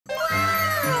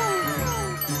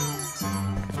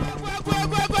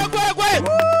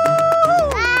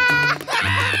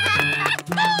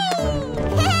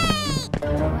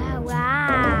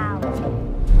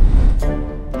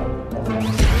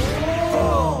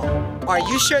Are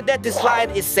you sure that the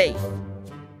slide is safe?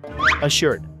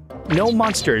 Assured. No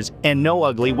monsters and no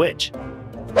ugly witch.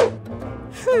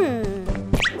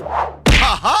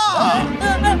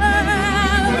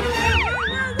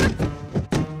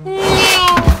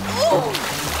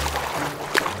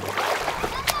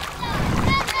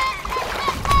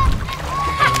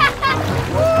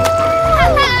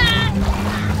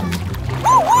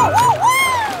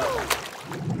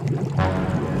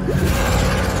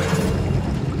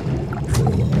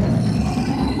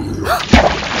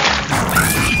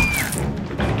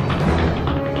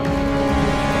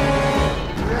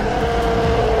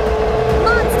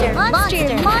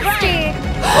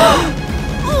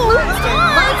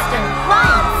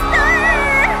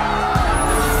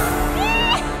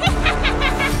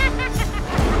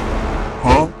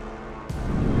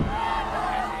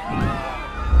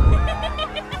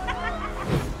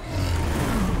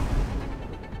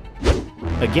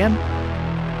 Again?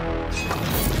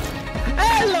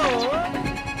 Hello!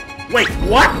 Wait,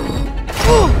 what?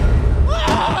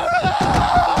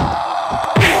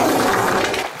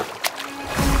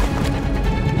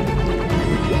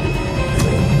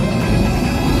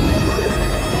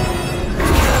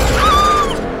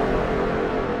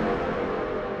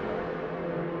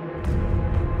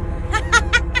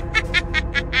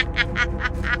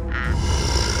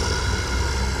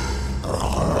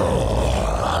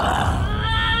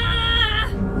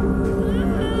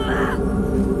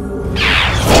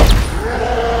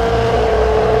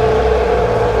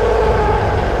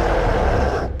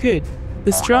 Good.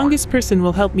 The strongest person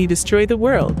will help me destroy the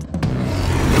world.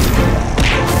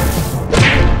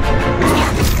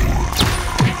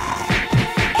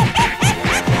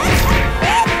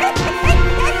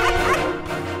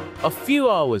 A few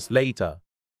hours later.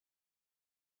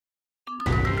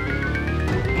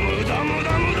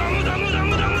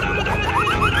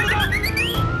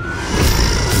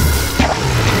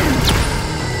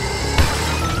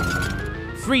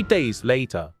 Three days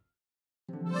later.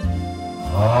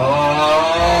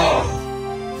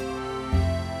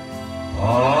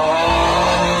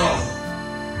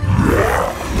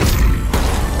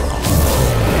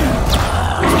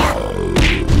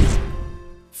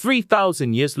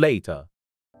 3,000 years later.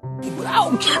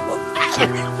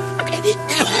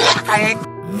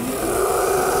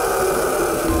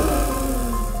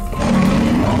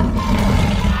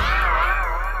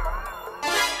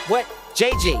 What?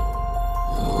 JJ?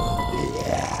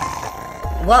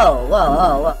 Whoa, whoa,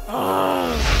 whoa, whoa. 'em.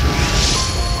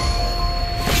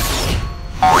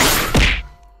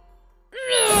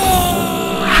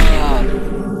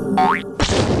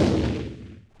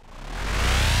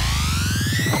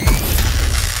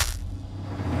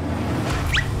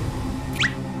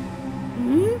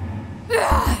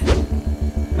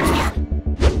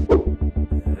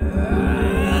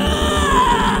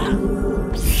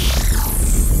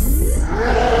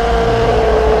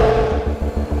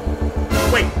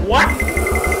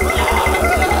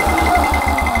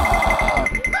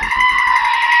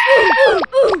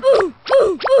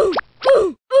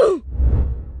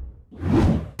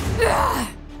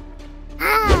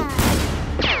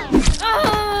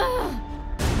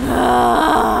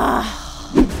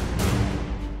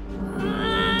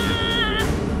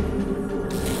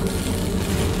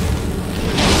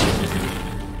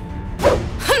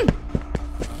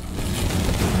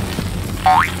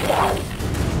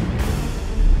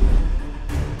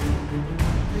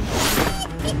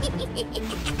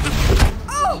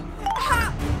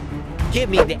 Give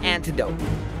me the antidote.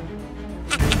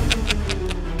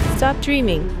 Stop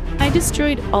dreaming. I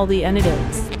destroyed all the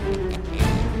antidotes.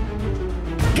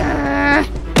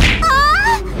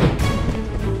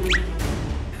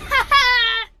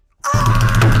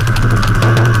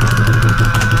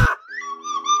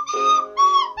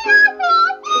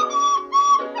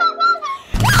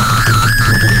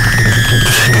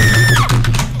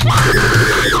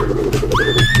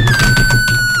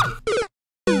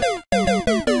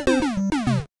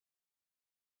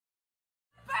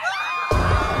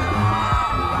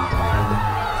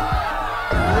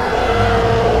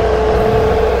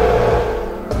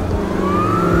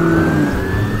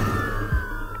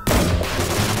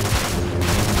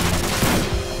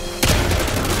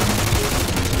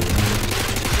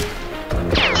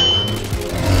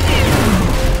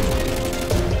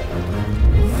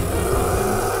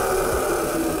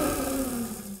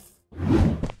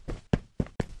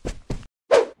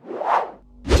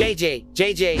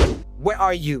 JJ, where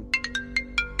are you?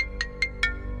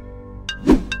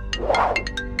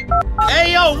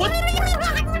 Hey, yo, what?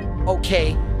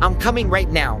 Okay, I'm coming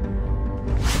right now.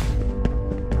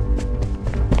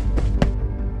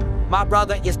 My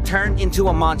brother is turned into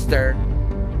a monster.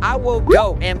 I will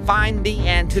go and find the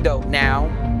antidote now.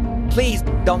 Please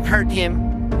don't hurt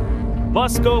him.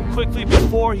 Must go quickly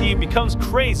before he becomes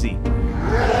crazy.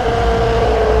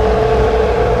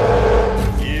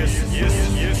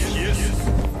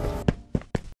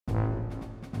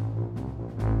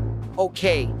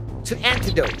 Okay, to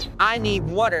antidote, I need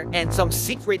water and some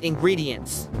secret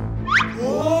ingredients.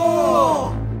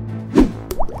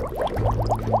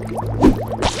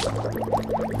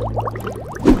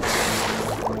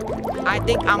 I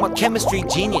think I'm a chemistry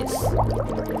genius.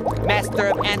 Master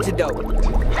of antidote.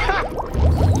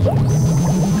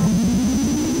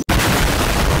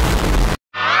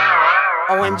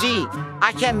 OMG,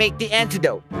 I can't make the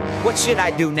antidote. What should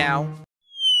I do now?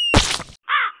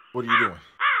 What are you doing?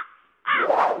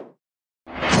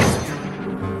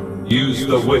 Use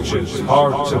the witch's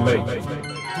hard to make.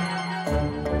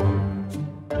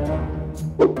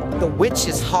 The witch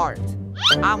is hard.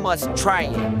 I must try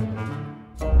it.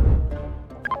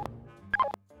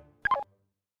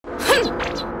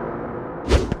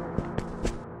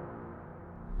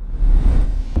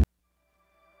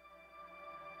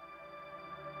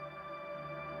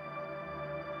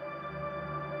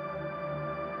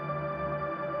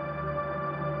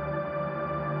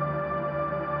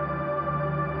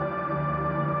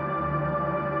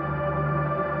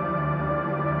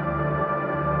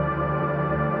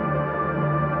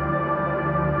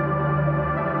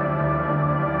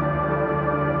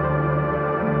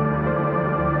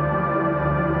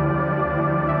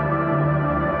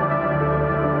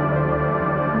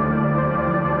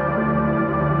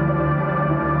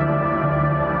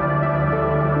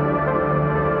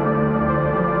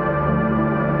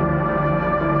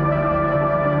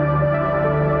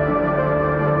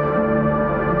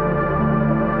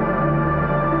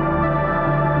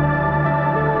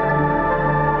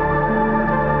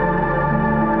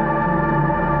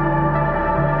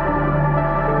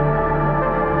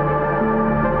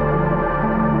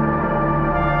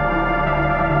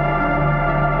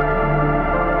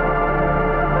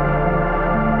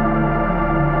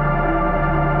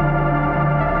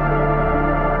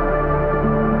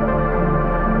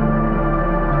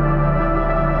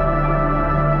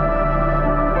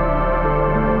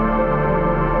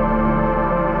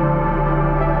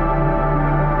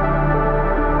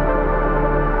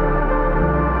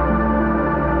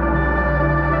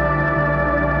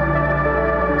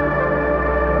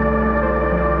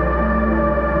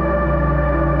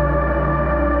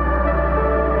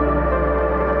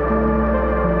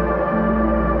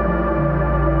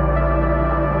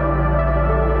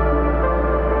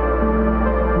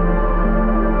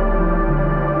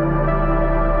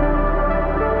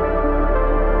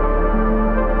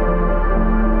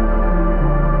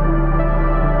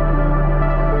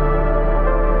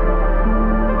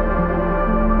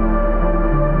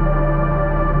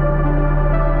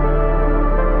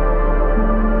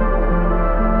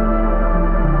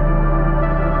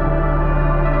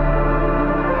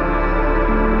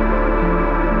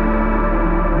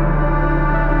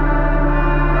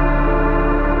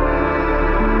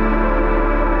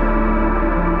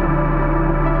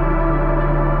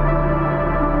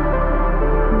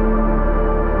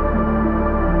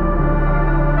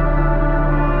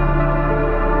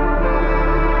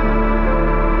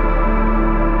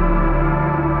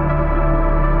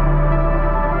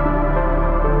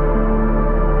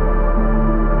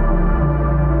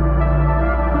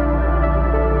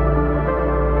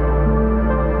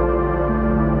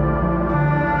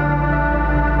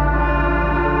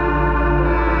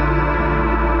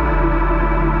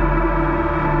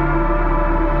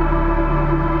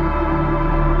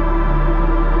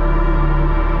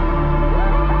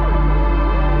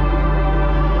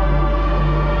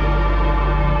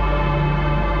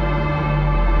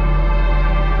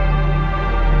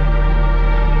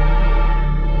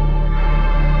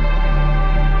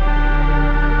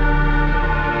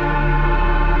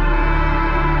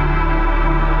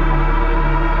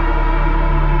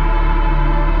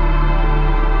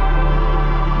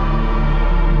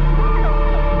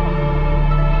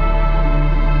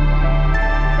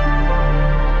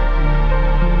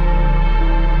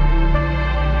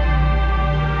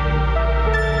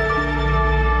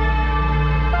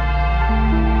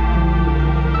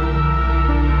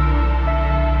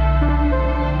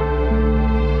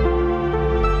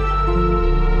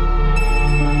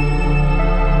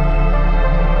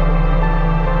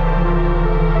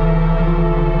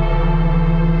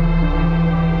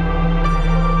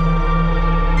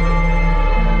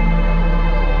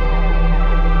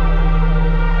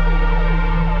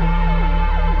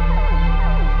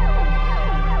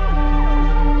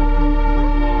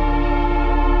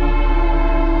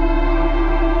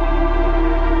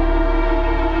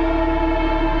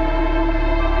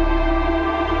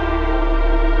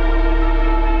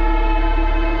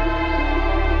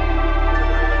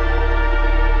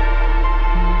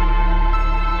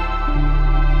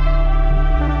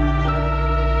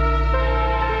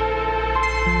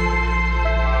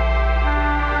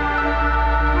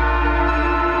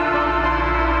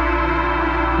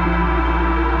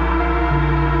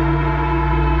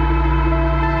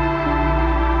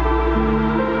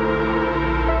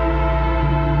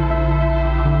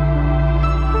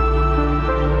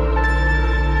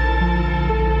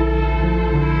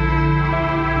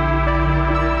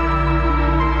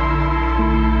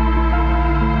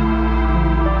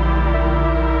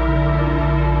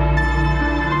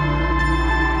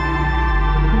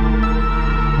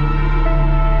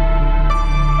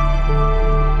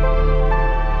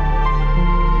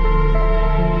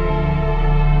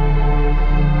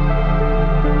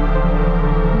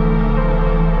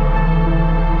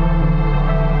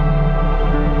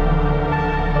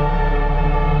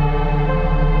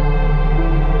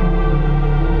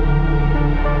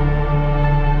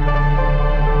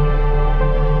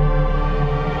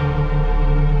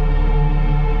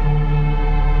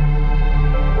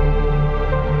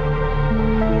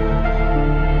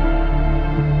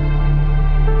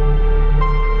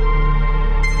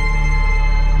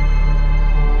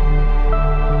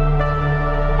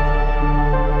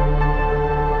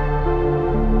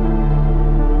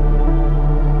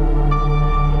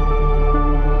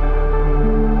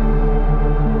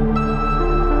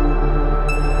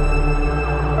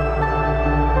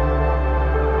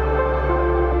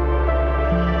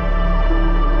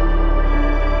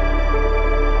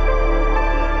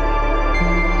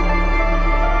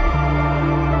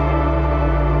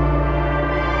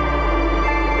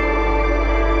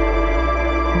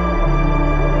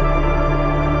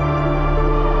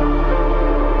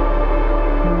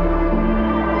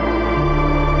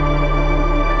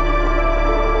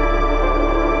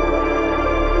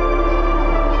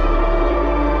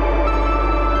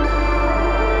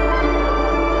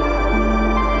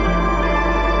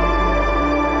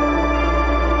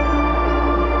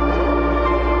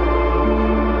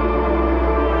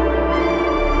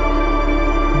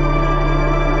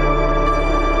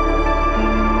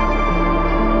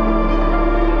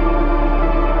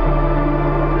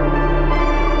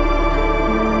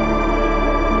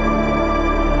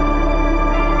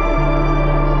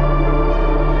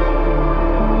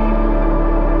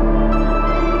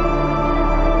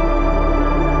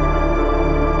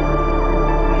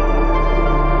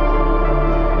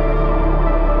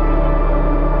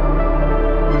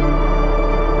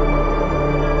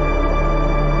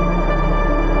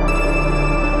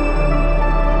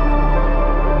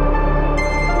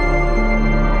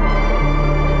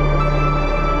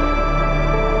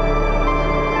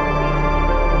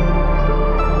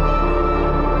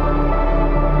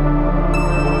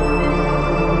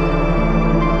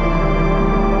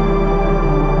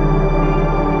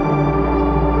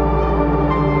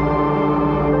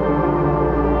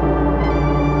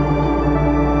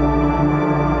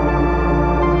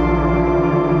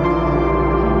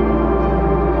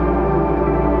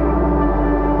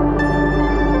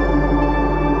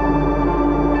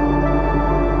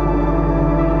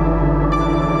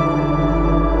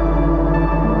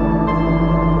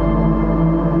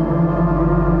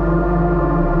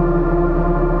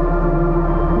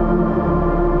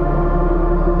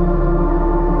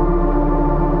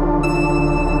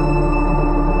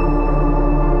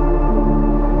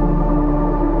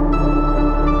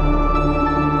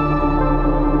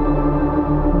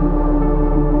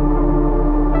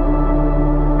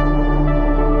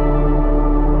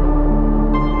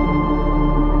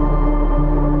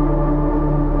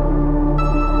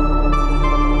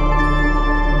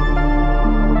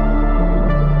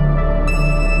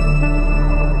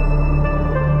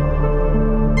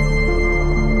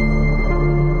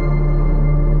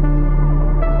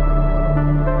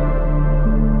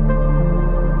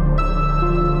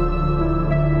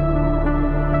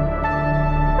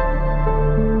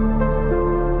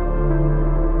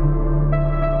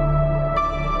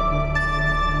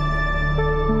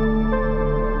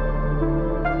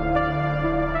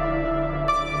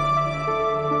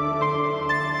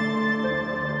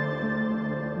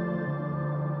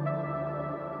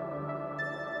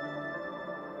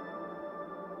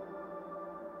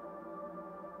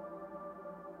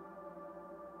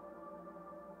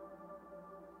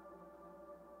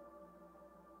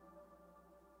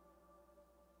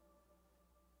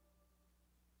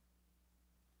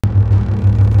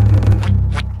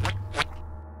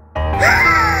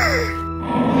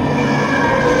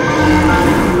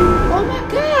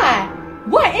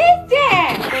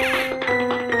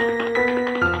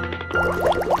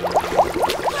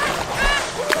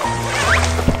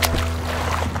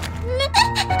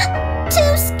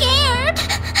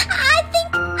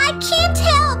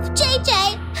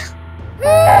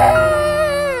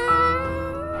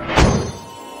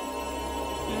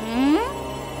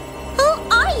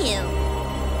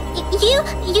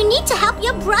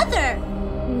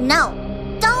 No,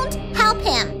 don't help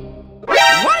him.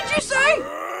 What did you say?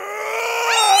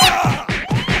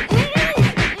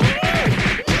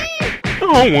 I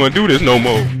don't want to do this no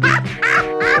more.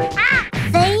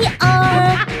 They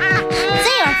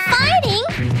are fighting.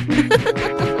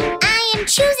 I am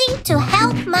choosing to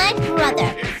help my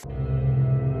brother.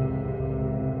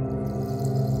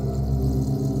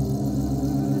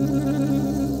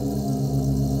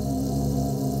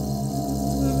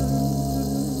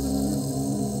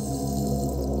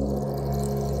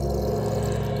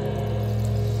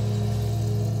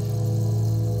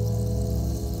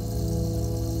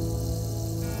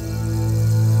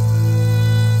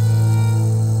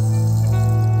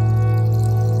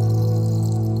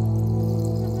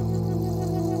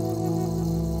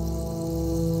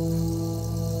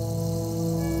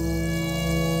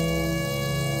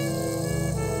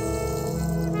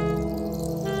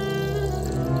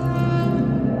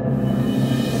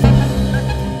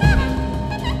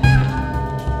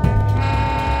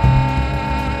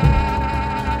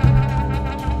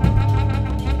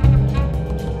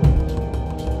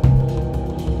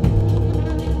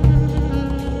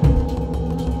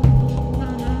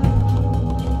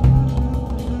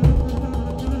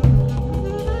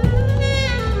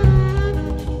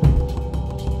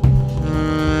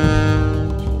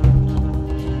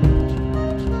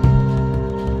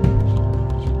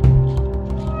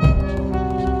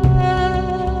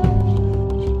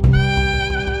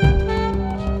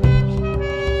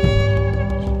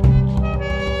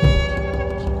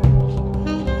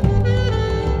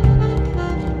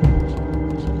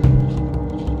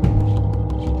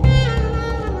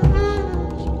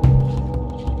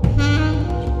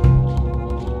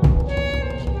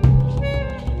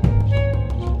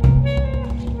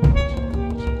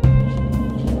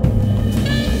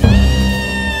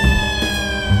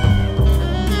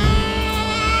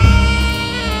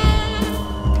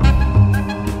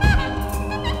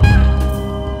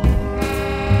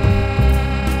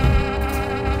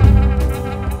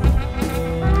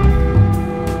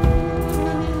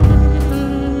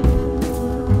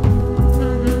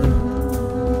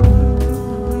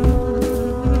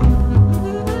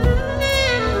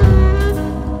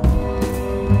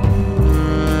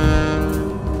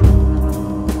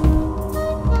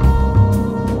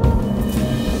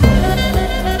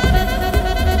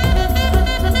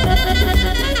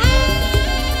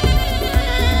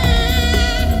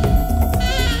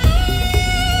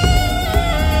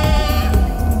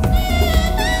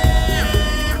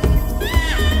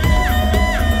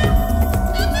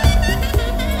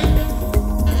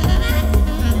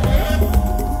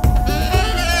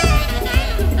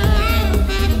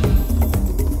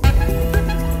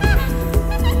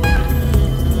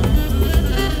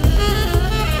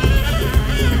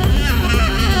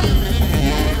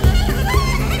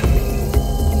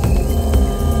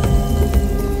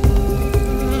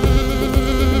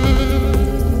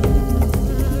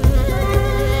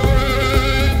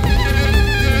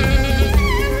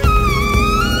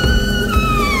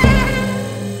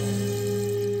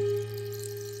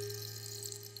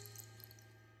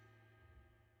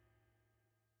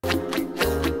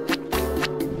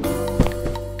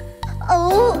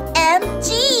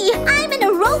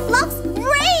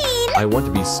 I want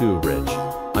to be so rich.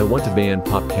 I want to ban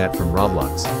Popcat from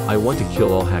Roblox. I want to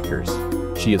kill all hackers.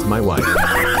 She is my wife.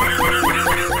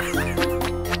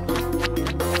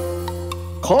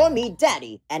 Call me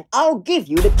daddy and I'll give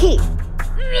you the key.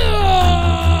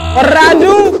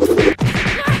 Radu!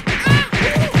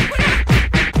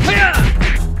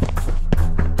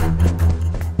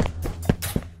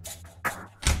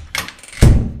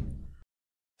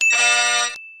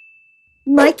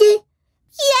 Mikey?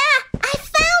 Yeah, I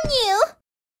found you!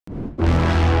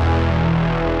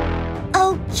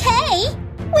 Okay,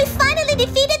 we finally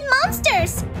defeated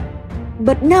monsters!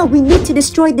 But now we need to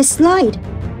destroy this slide.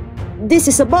 This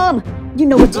is a bomb. You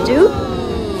know what to do?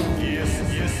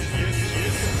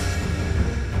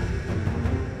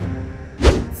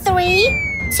 Three,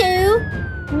 two,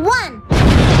 one.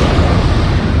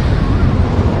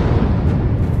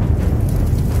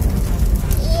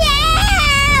 Yeah!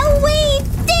 We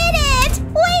did it!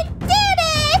 We did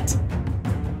it!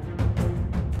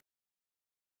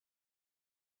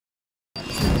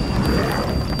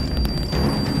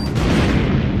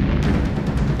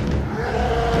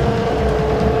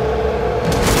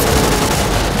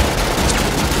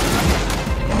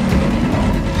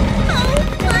 Oh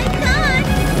my god!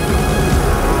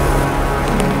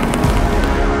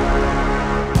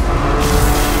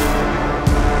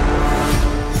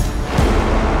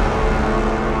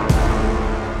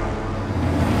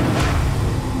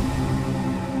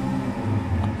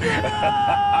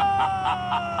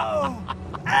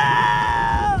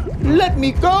 Let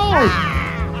me go!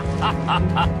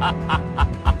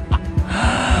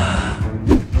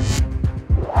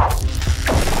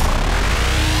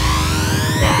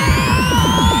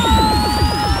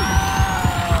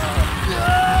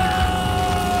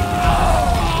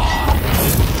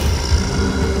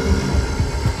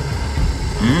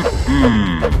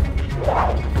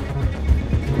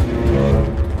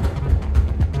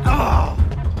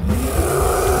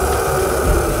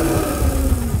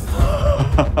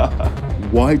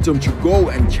 Why don't you go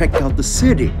and check out the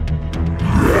city?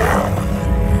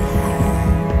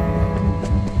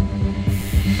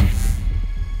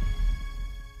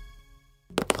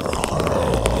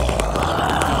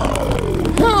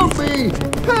 Help me!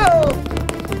 Help!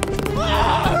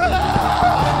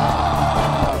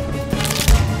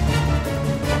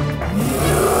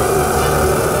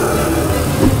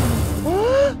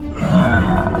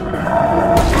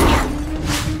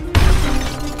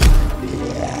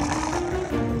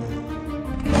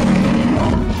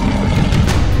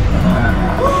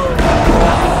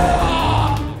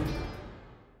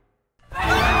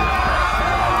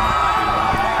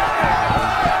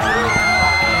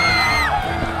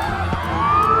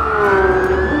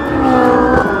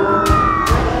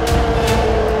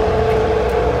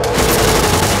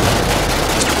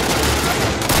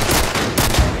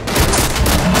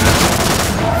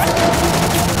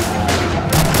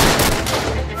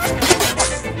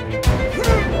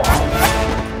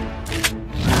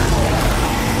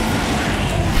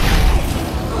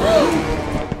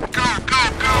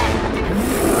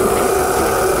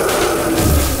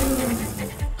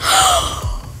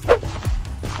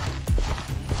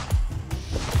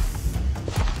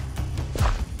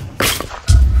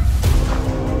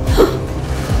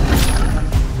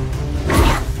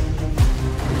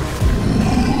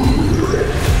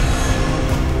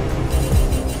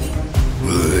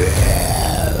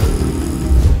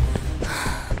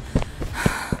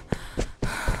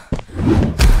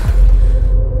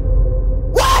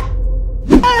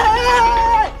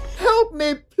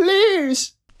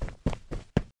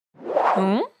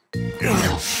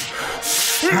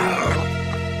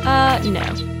 No.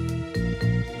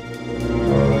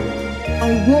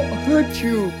 I won't hurt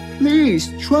you.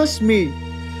 Please, trust me.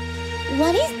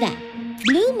 What is that?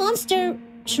 Blue monster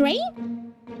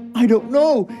train? I don't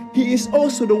know. He is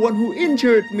also the one who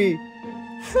injured me.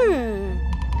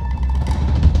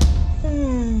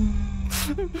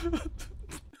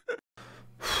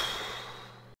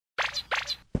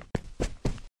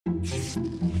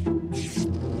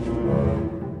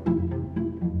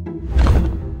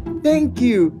 Thank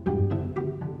you.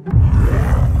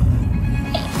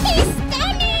 He's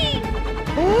stunning!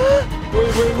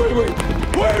 Wait.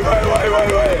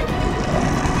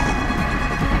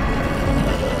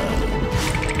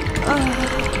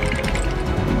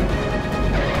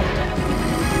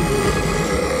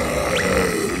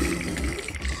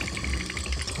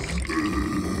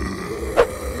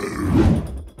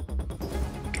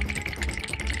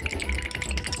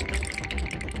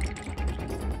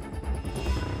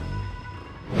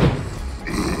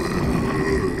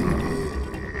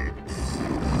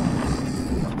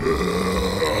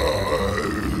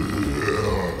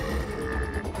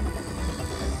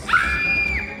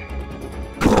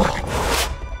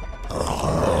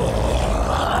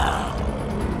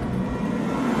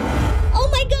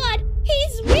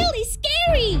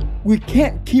 We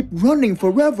can't keep running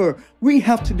forever. We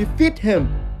have to defeat him.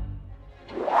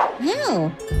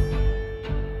 How?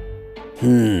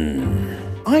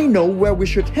 I know where we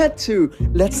should head to.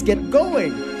 Let's get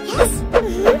going. Yes.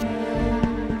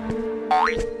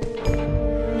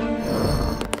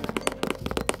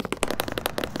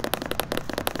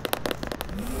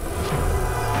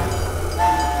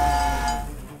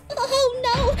 Oh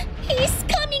no! He's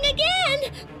coming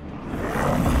again!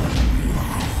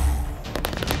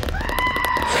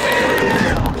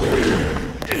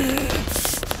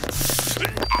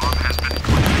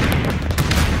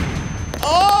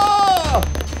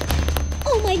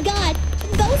 Oh my god!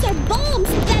 Those are bombs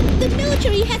that the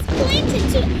military has planted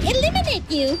to eliminate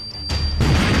you!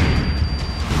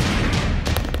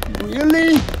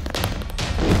 Really?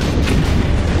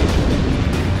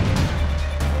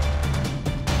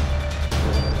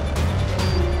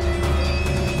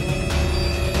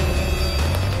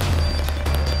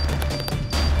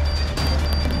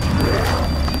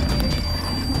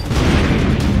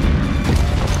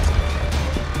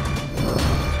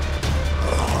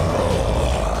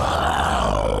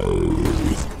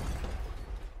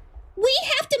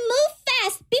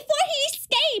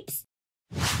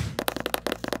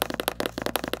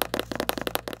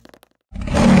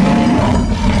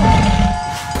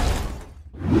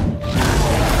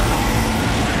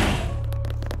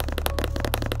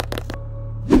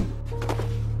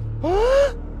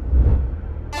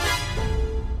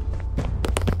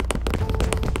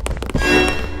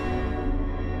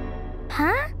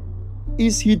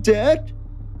 Is he dead?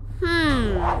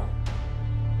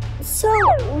 So,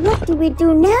 what do we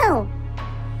do now?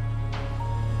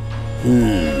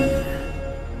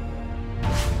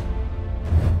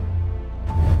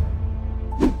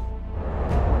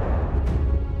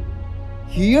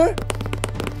 Here?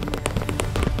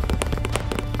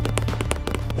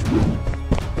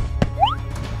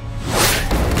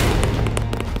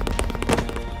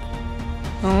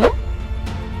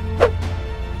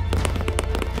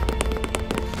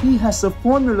 He has a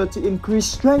formula to increase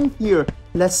strength here.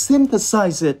 Let's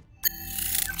synthesize it.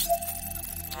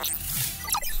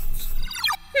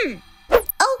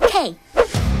 Okay.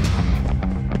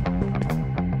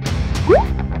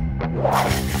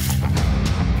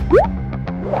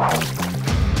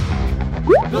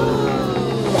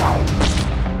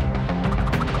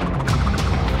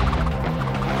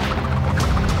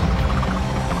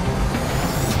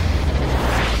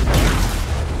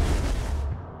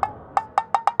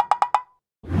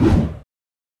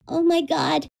 Oh my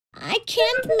god, I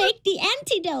can't make the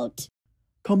antidote.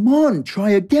 Come on,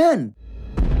 try again.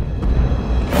 Oh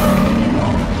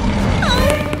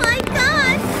my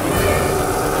god!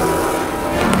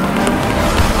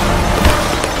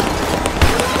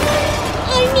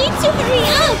 I need to hurry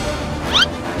up!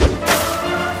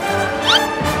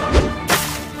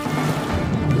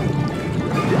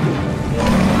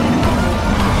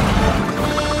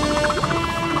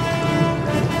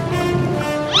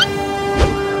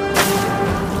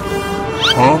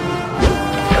 Huh?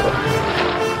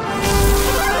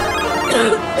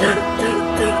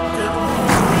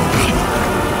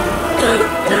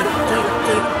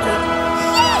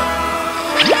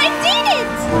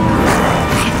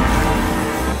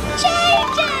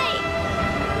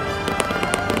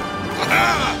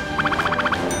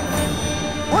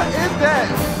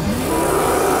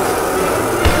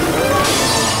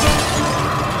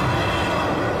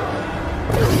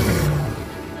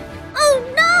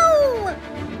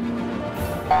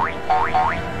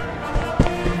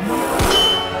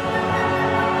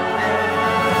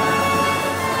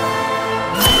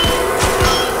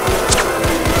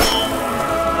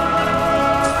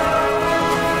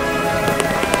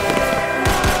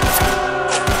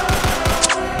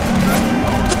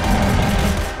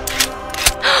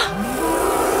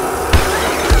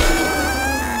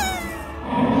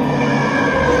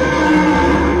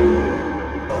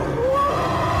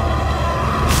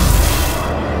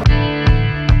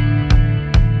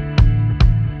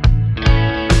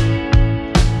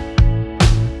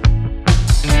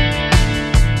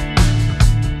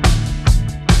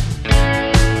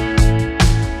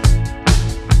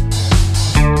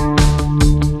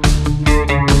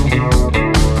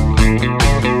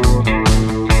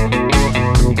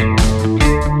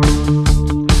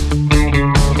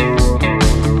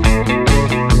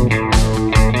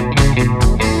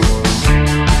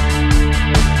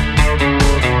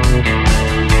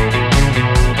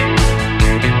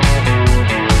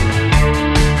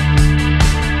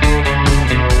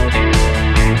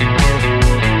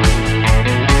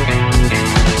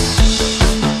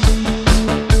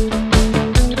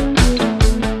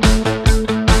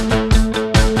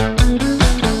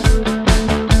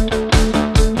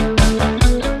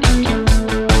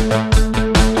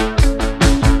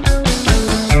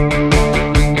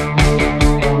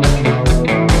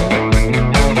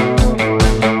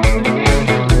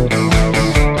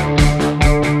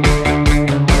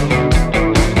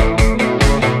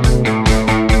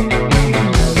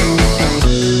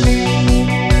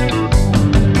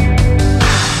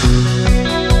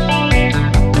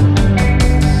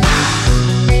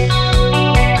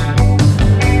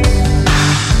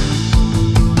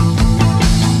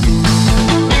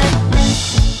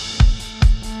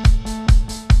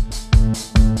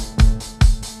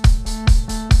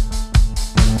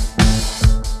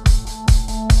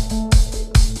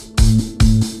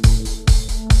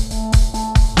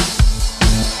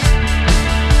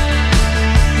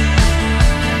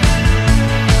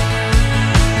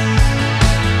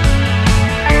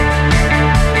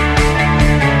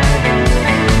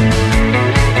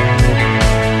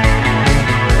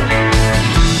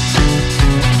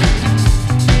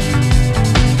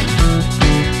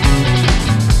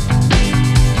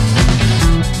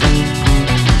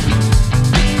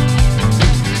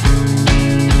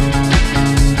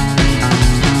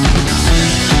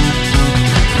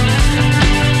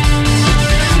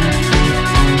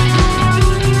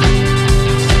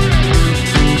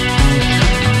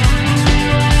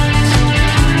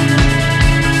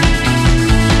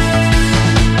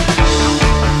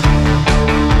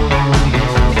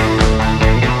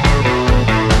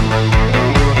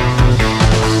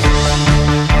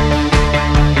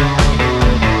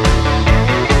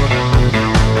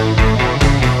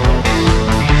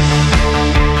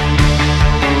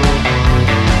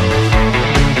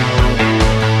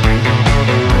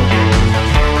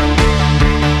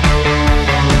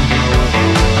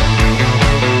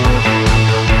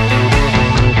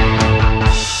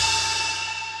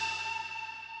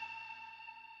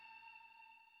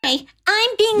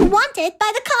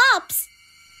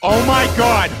 my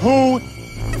God, who?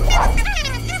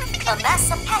 A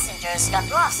mass of passengers got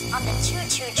lost on the Choo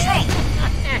Choo train.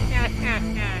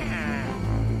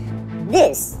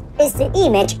 This is the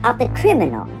image of the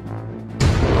criminal.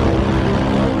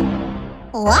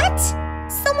 What?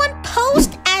 Someone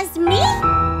posed as me?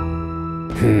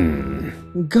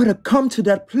 Gotta come to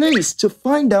that place to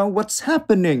find out what's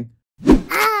happening.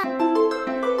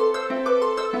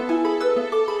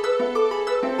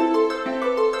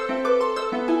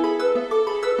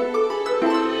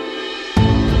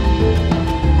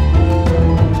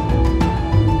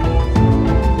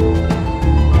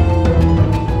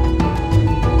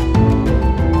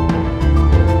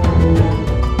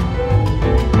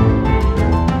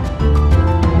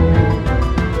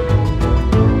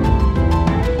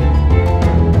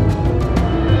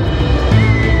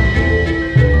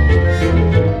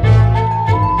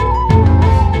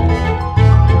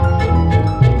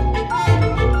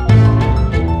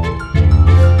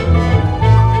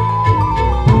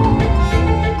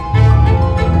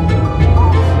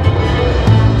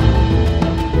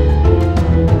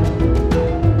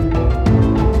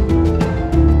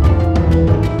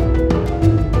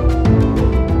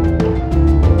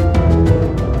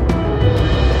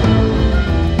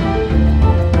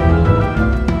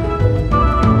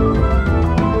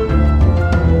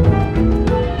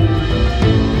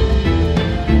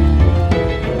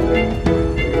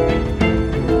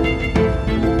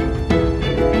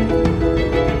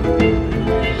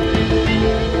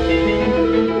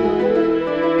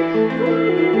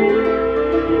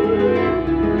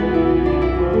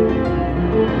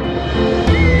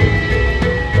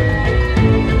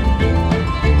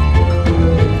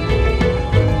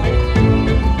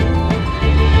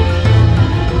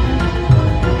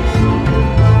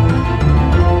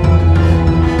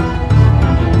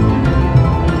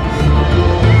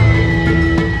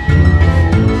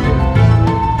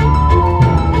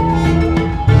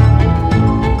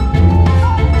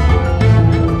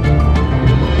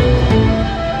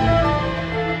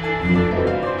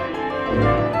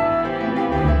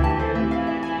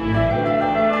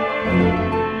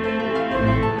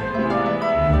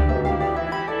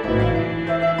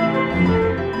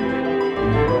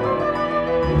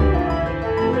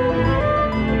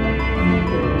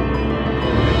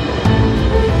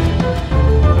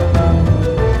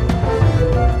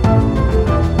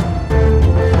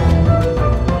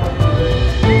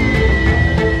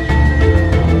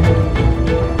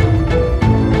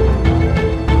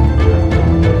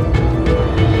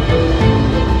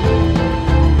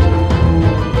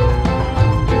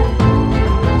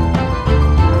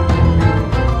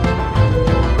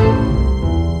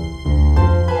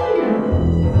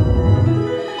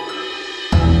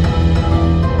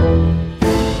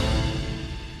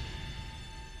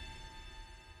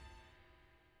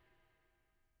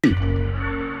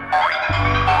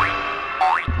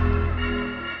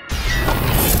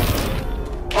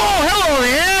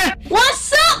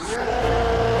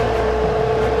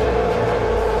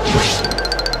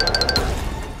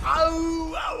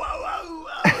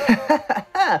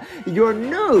 You're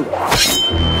new.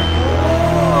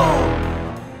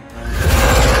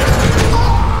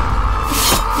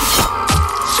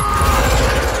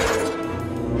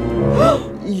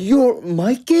 You're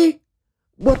Mikey?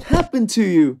 What happened to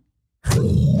you?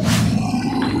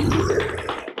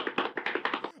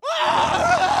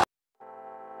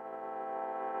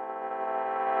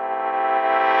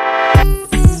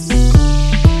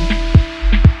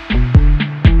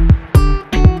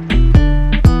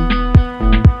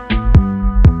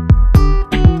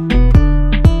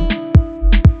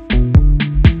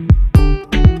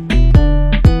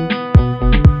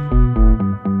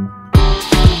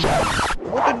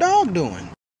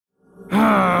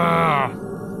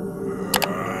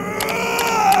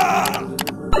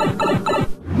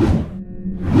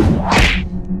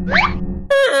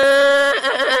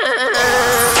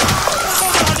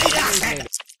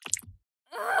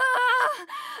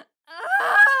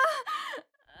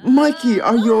 Mikey,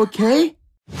 are you okay?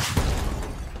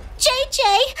 JJ,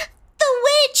 the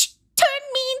witch turned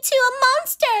me into a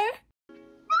monster.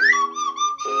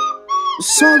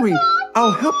 Sorry,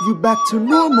 I'll help you back to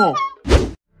normal.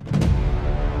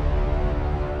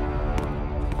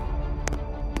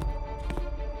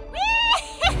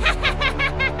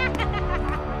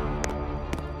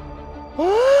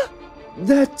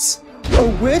 That's a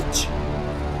witch?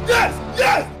 Yes!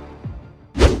 Yes!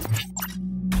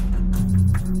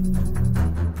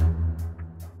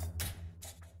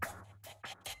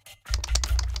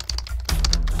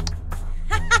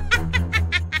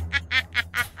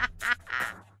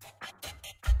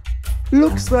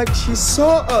 Looks like she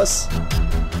saw us.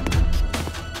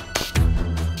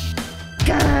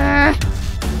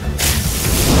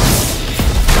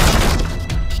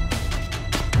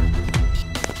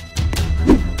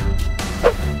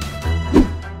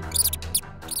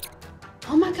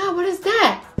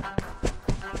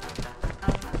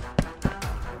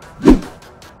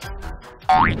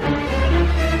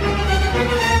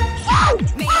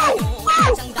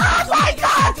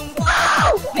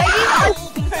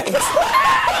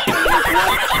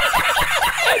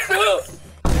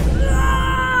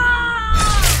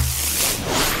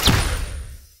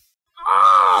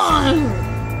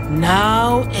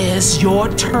 your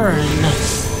turn.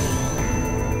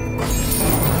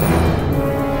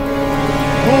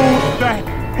 Hold that.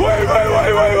 Wait.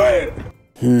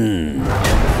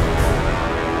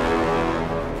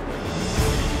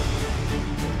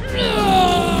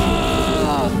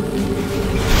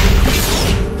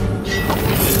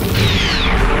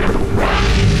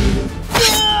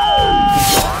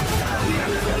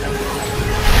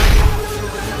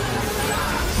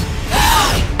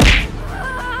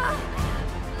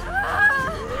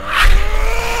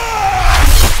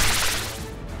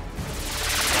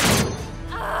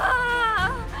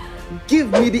 Give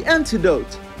me the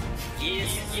antidote.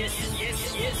 Yes.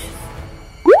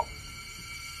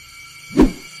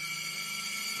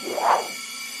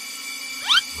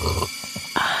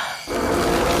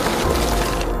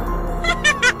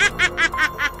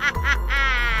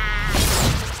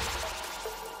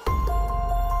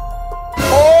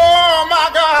 Oh my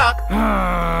God!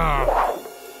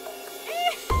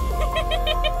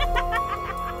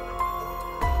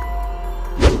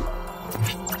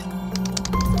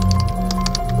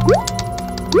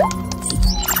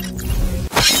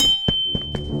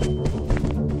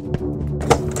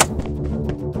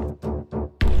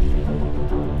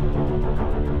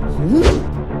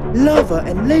 Lava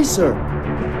and laser.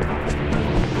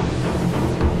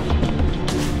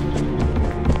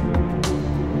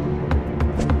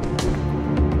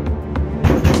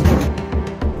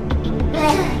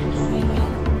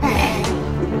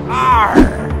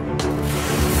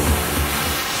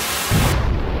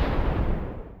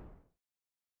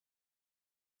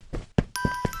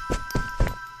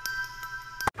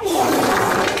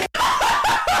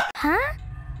 Huh?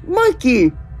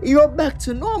 Mikey, you're back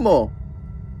to normal.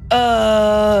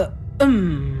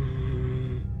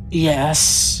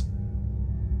 Yes.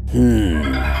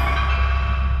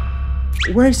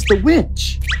 Where's the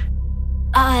witch?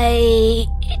 I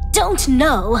don't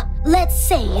know. Let's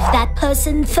save that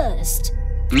person first.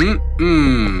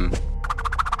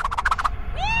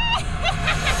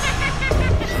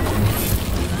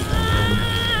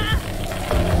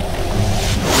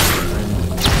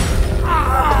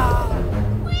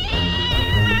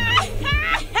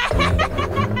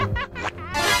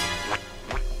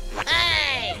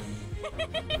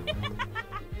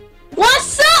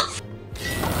 What's up?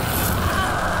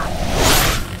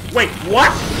 Wait,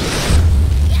 what?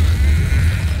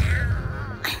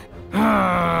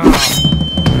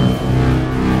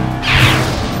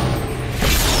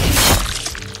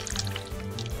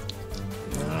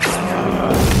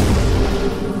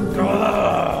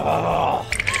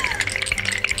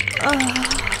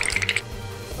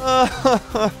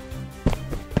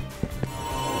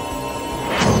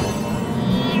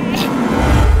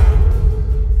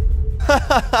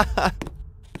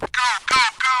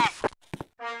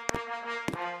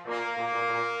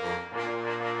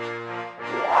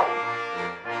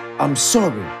 I'm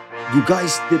sorry. You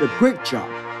guys did a great job.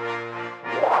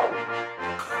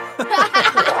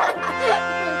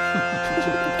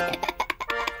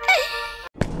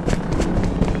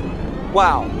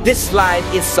 Wow, this slide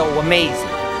is so amazing.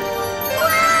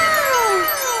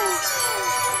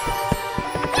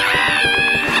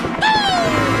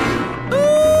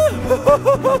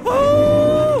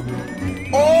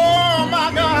 Oh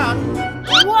my God!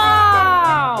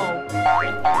 Wow!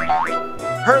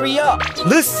 Hurry up,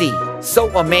 Lucy, so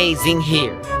amazing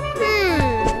here.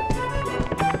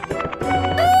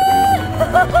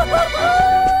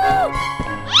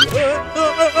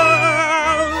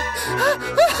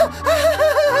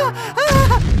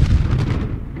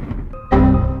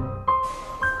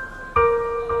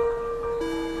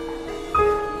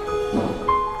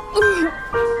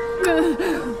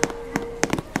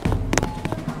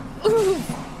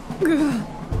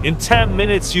 In 10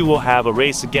 minutes, you will have a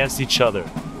race against each other.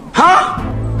 Huh?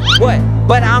 What?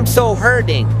 But I'm so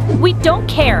hurting. We don't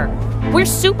care. We're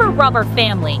Super Rubber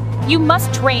Family. You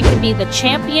must train to be the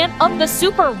champion of the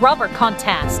Super Rubber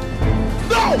Contest.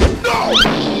 No!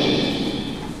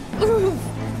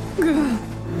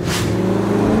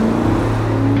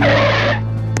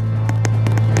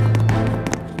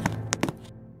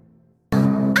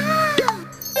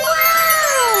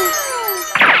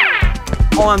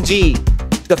 OMG,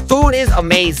 the food is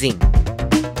amazing.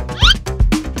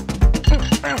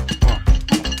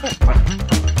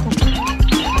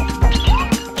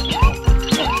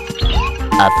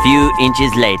 A few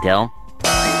inches later.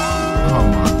 Oh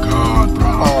my God,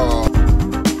 bro.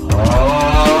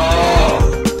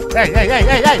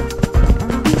 Hey!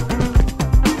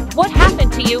 What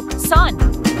happened to you, son?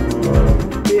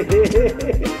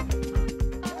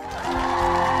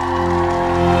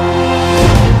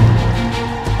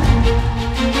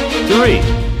 3,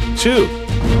 2,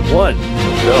 1,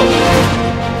 go.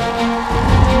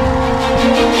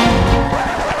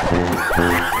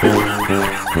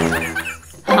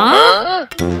 Huh?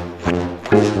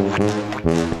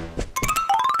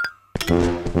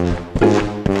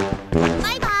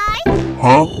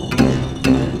 Huh?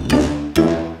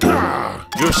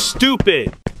 You're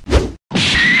stupid.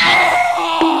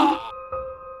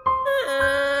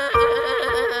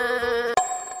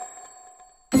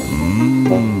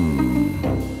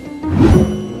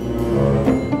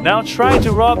 Now try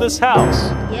to rob this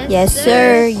house. Yes,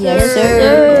 sir. Yes,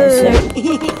 sir.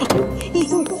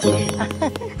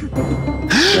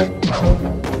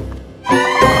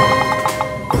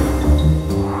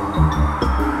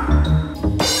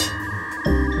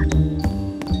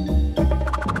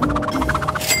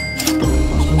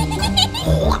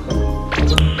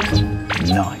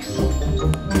 Nice.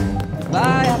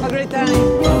 Bye, have a great time.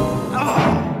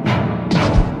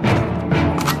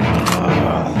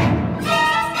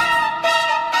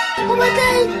 Oh my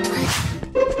god!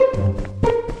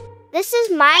 This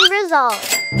is my result.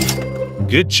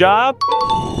 Good job.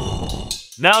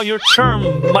 Now your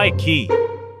turn, Mikey.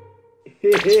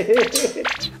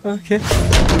 Okay.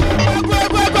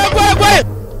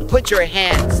 Put your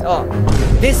hands up.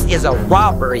 This is a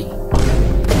robbery.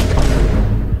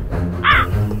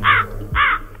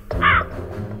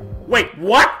 Wait,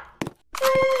 what?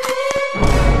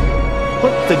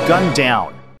 Put the gun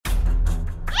down.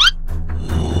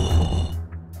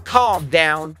 Calm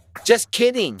down. Just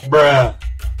kidding. Bruh.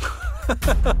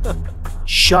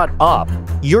 Shut up.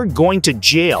 You're going to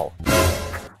jail.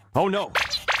 Oh no.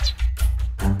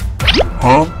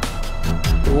 Huh?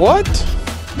 What?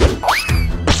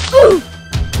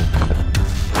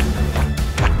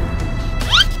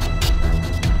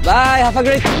 Bye, have a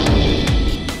great...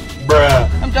 Bruh.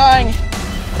 I'm dying.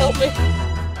 Help me.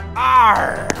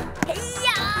 Arr.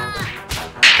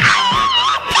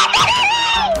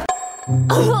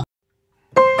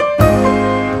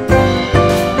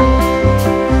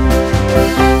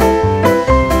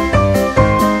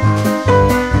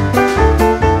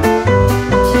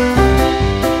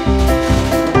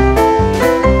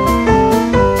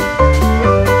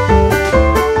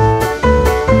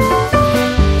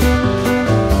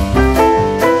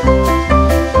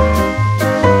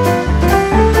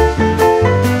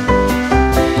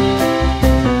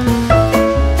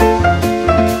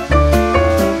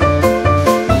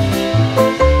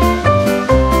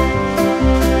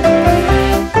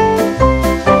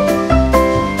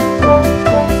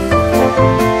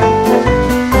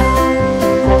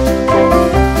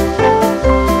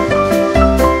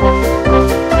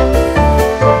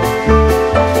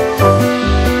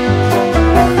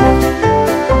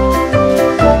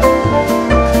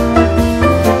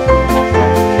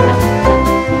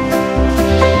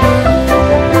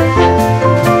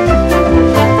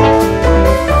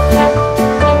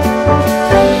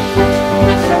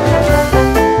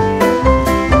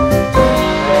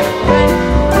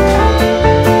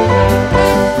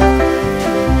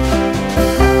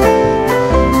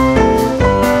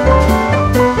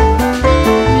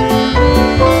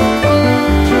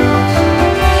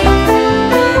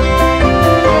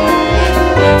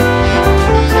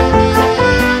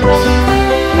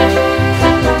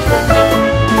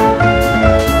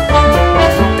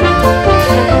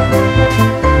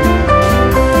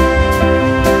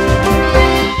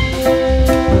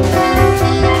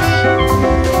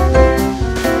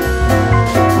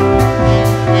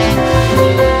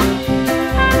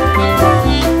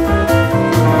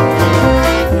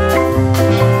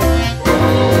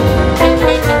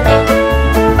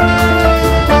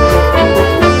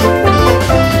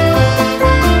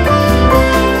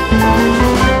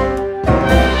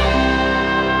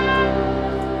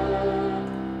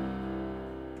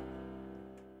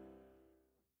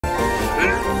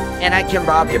 And I can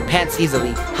rob your pants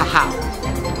easily. Haha.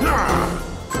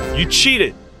 You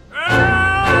cheated.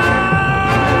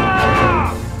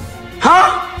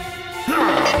 Huh?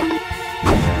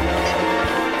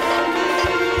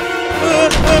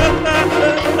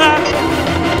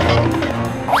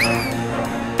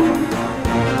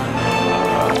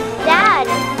 Dad,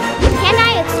 can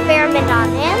I experiment on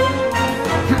him?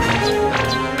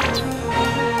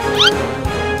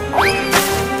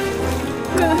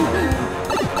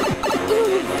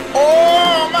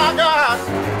 Oh my god!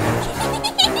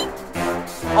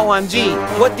 OMG,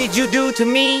 what did you do to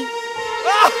me?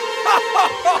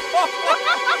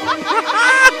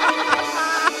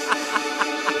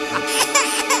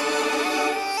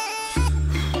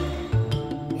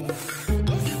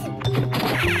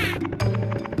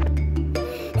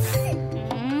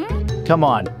 Come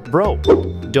on, bro.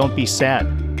 Don't be sad.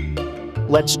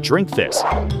 Let's drink this.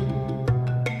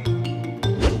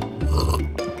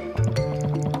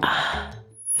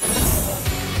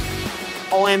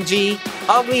 OMG,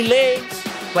 ugly legs,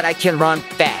 but I can run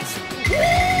fast.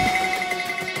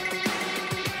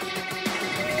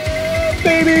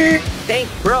 Baby! Thank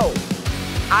bro.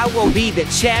 I will be the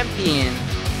champion.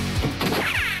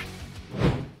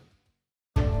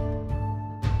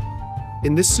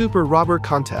 In this Super Robber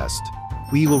contest,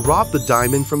 we will rob the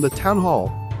diamond from the town hall.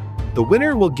 The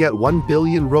winner will get 1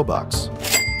 billion Robux.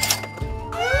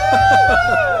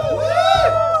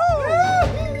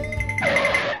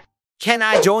 Can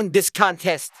I join this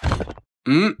contest? Huh?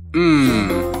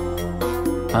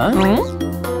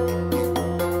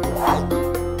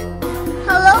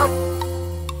 Hello?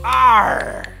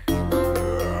 Arr!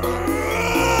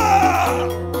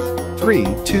 3,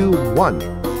 2,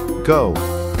 1, go.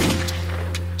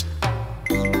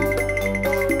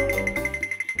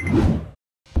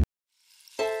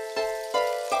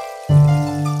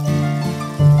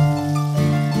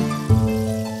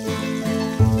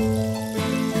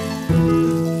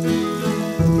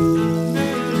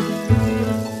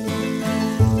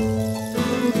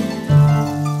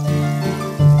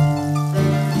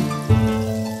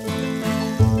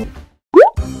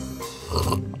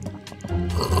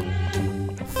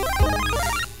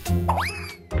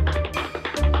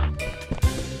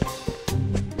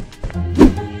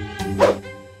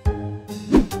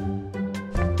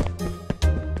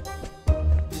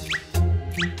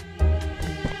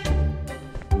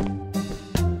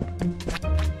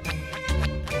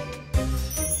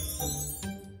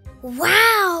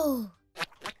 Wow!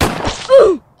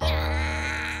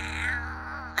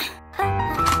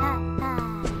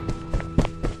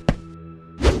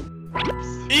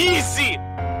 Easy!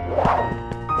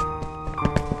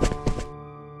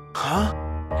 Huh?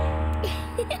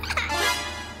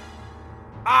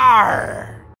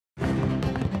 Arr!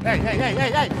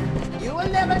 Hey! You will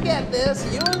never get this.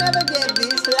 You will never get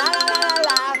this. La la la la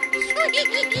la.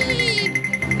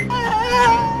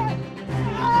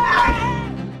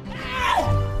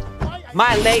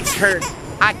 My legs hurt.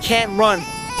 I can't run.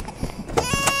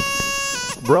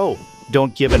 Bro,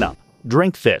 don't give it up.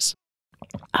 Drink this.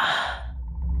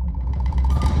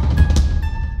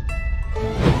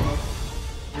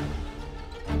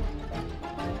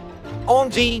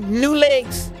 OMG, new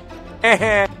legs.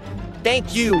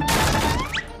 Thank you.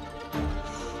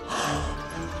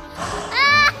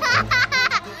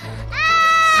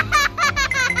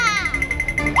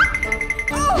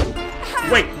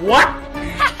 Wait, what?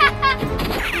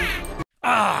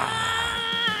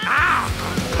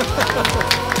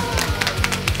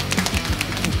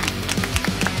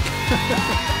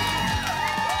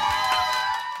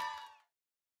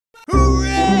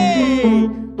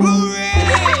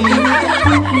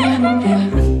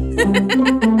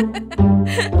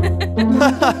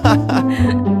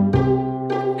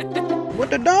 What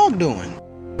the dog doing?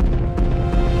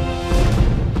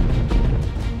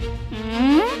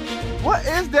 What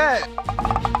is that?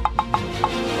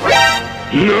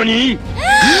 NANI?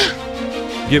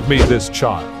 Give me this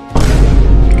child.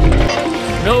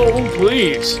 No,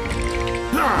 please.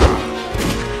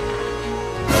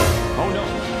 Oh no.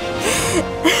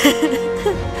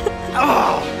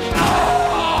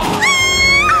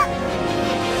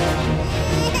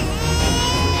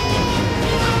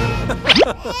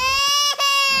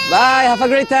 Bye, have a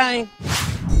great time.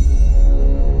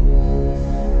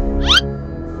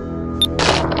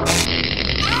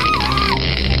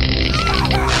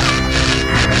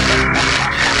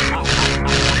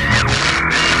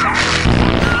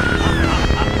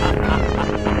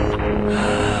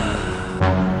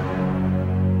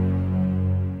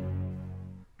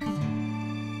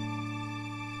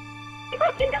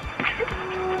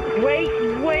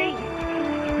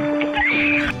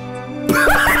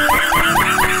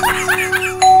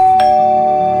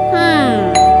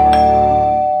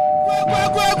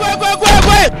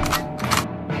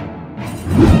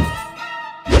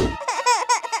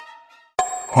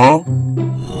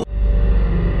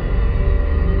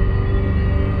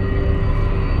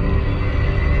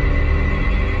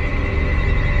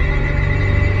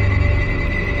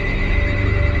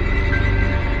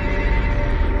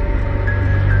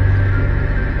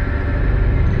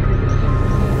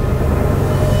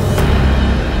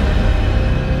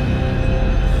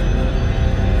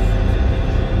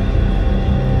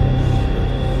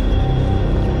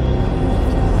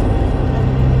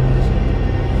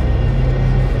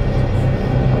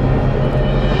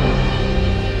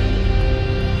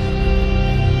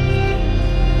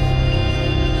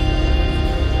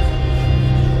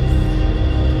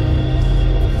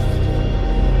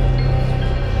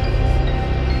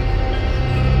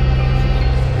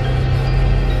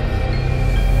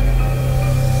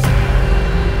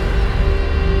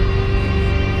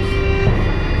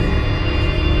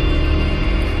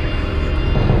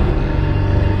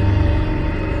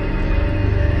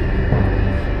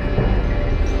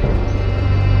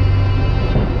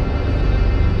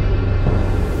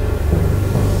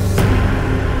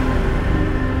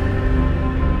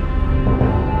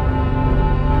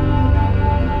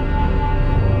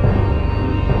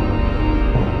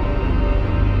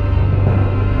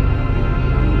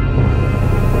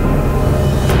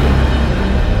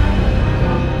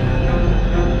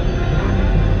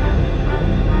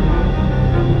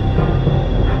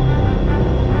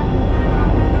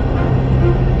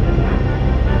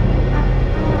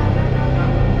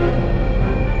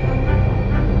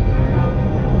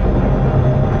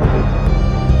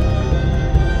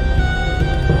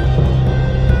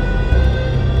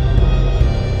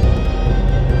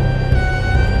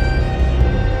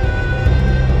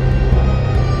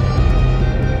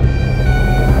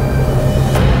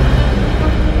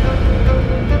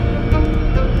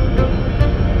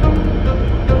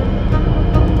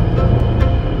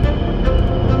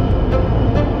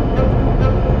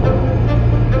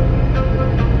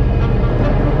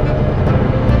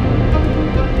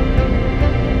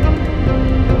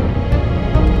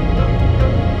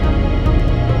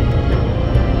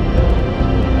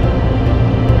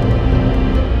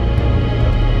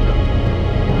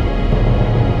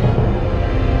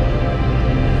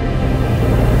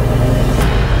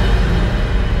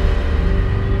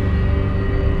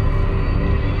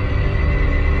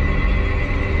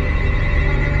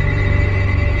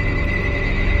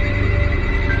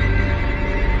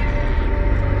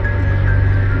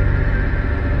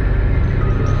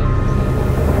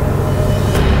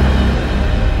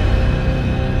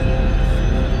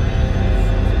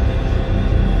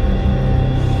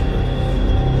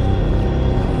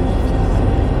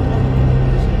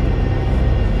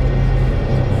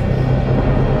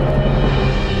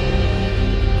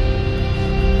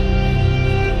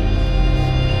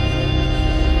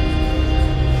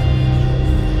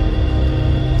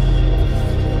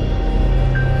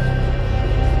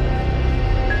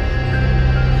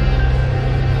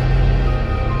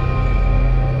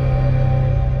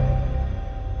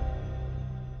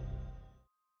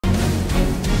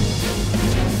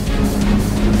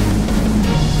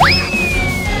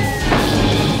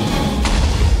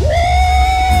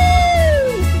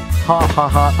 ha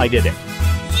ha, I did it.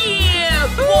 Yeah,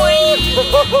 boy!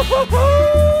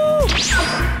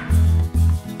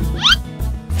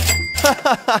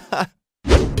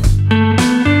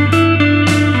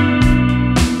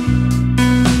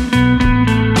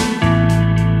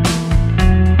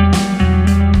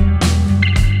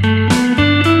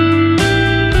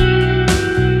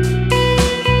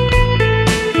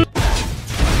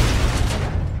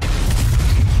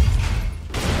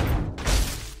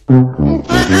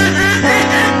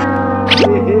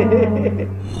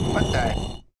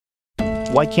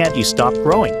 Why can't you stop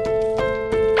growing?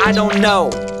 I don't know.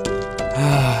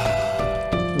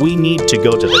 We need to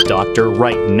go to the doctor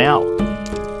right now.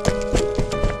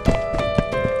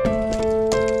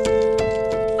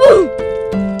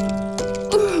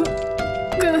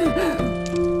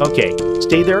 Okay,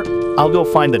 stay there. I'll go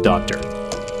find the doctor.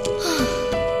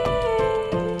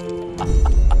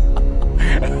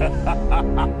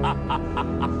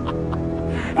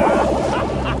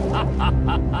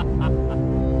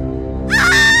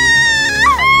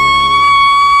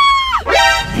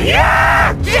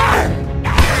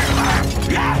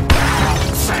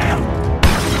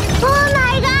 Oh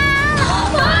my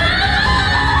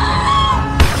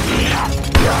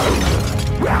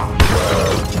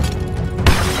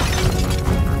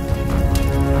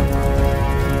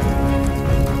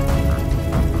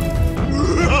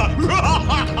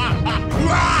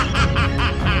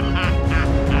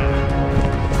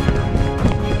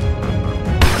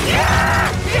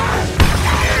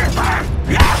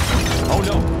Oh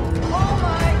no.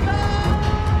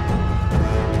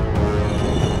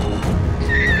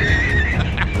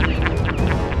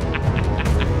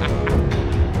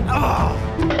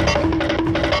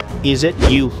 Is it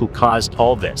you who caused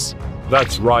all this?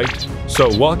 That's right.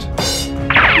 So what?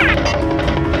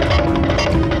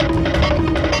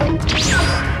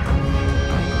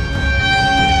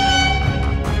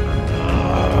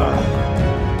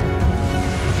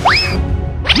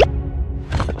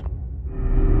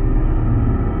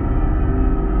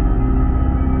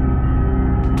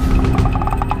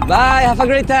 Bye, have a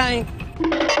great time.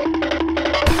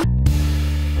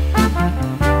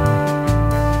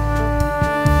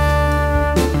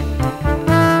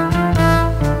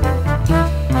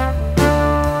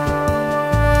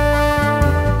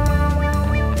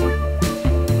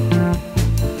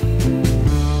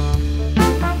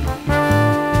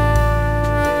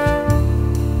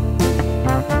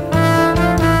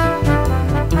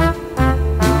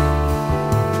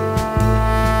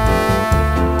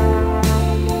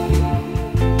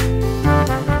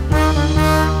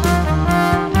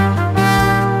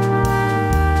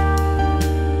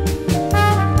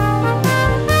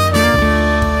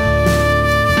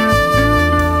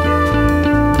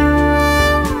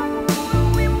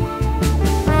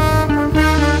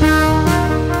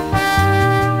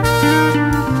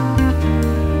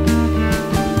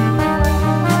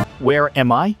 Where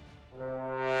am I?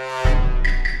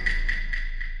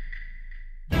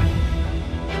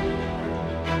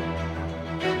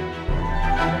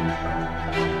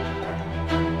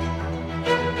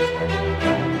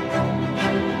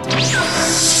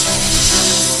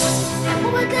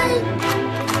 Oh my god.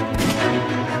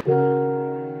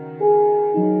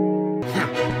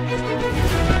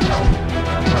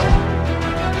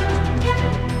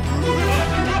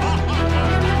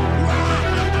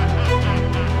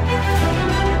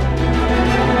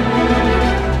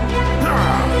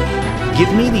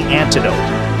 Give me the antidote.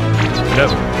 No.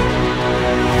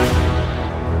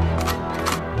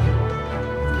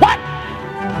 What?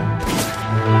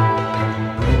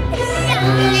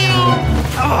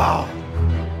 Oh.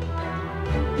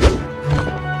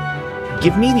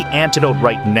 Give me the antidote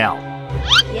right now.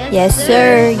 Yes,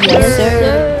 sir. Yes,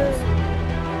 sir.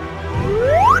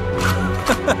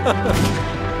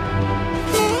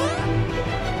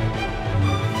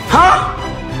 Huh?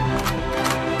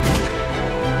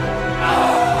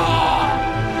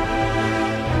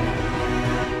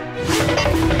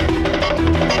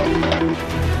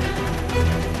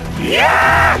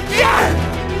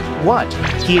 What?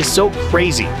 He is so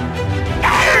crazy.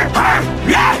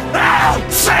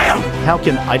 Sam! How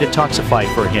can I detoxify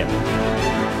for him?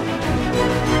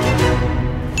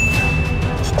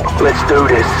 Let's do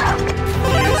this.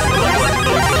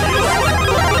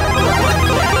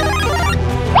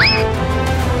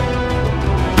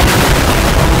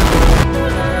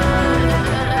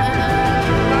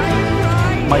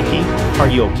 Mikey, are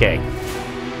you okay?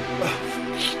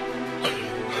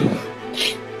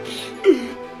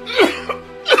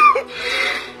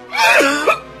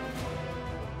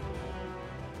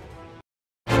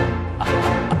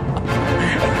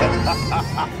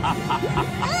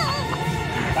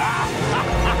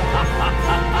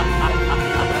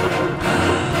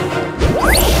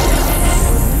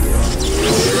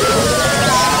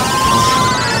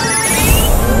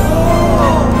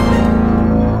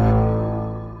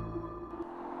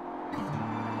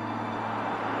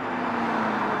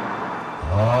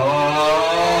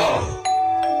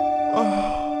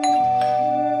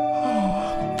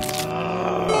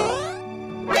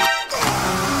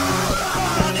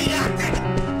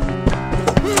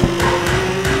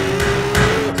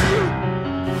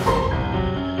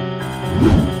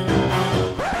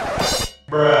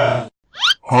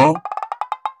 Huh?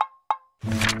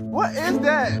 What is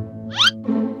that?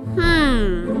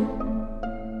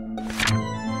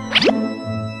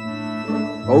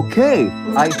 Okay,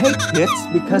 I hate kids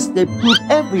because they poop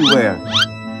everywhere.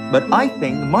 But I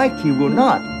think Mikey will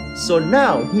not. So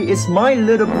now he is my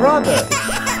little brother.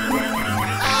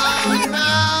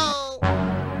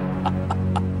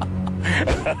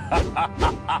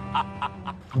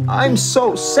 I'm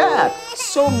so sad.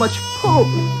 So much poop.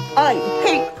 I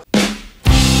hate.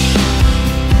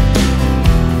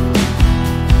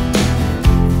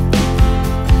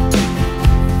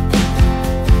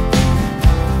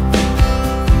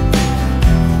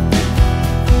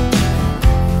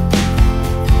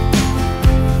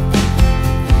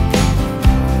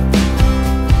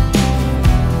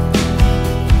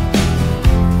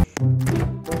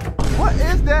 What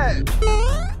is that?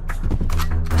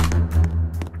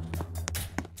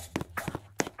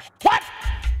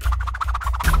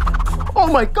 Oh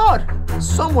my god!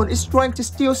 Someone is trying to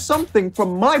steal something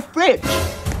from my fridge!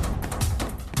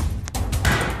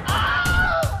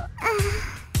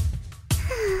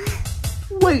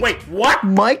 Wait, what?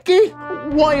 Mikey?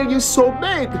 Why are you so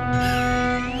big?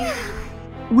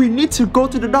 We need to go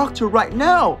to the doctor right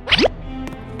now!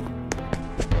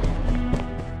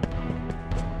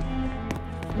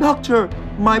 Doctor,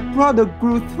 my brother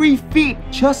grew 3 feet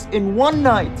just in one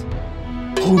night!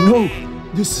 Oh no!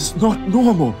 This is not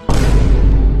normal!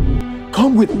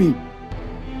 Come with me!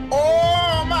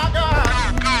 Oh my god!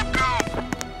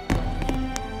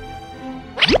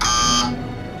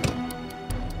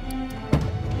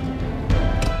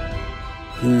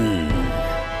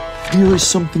 There is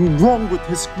something wrong with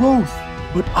his growth,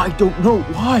 but I don't know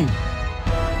why.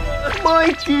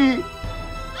 Mikey!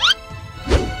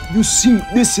 You see,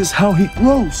 this is how he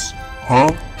grows. Huh?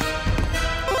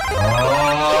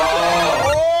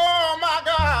 Oh my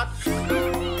god!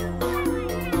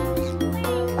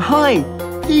 Hi,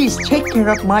 please take care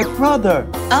of my brother.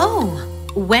 Oh,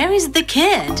 where is the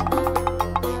kid?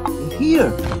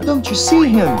 Here, don't you see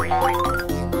him?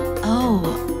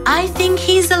 Oh, I think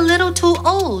he's a little too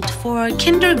old for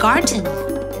kindergarten.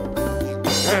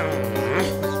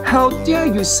 How dare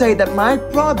you say that my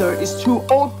brother is too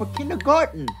old for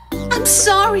kindergarten? I'm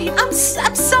sorry, I'm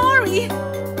sorry.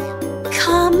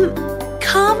 Come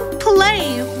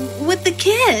play with the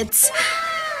kids.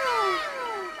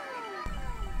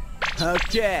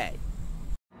 Okay.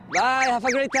 Bye, have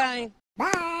a great time.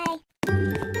 Bye.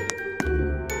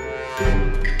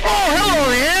 Oh, hello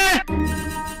there!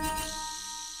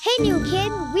 Hey, new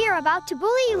kid, we are about to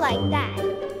bully you like that.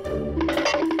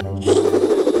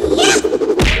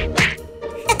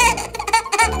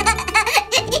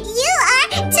 You are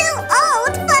too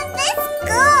old for this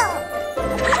school.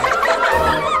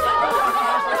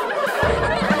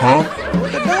 Huh?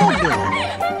 The dog.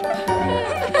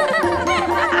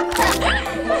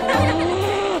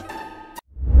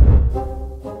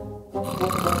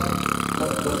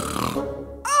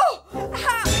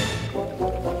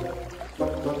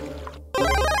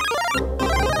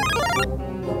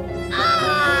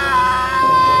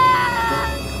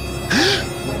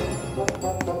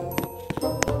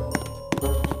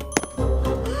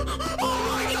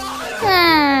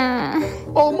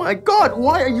 Oh my god,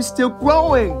 why are you still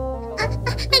growing?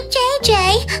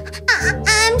 JJ,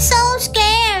 I'm so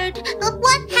scared.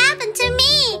 What happened to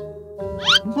me?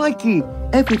 Mikey,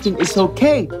 everything is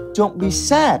okay. Don't be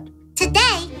sad.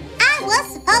 Today, I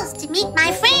was supposed to meet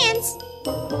my friends.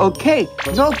 Okay,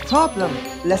 no problem.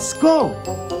 Let's go.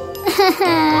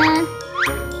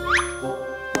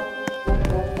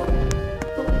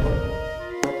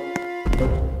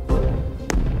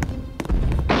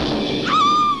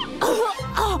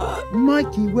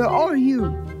 Mikey, where are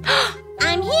you?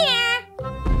 I'm here.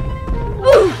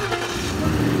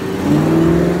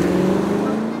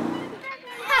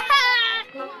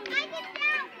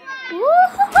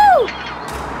 Woo-hoo-hoo!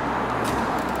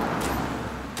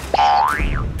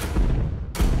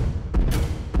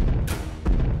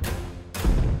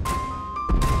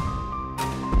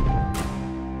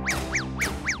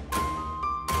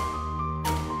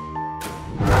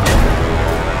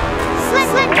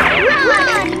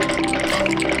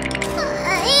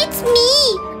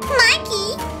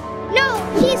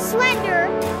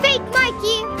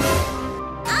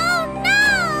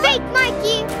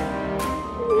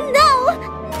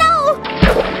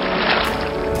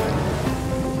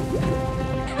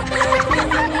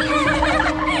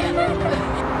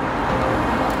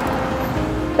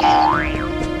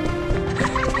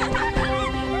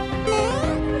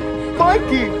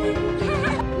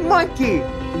 Mikey,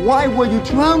 why were you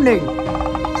drowning?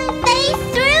 They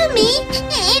threw me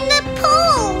in the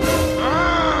pool.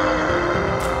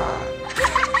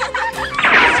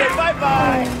 Say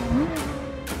bye-bye.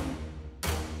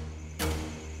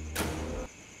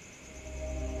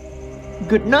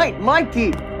 Good night,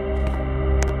 Mikey.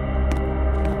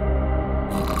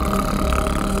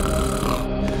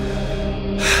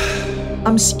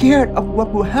 I'm scared of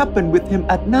what will happen with him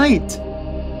at night.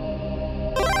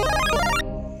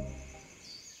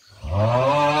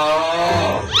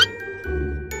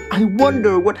 I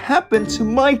wonder what happened to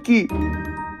Mikey.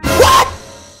 What?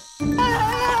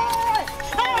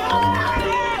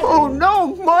 Oh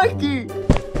no, Mikey!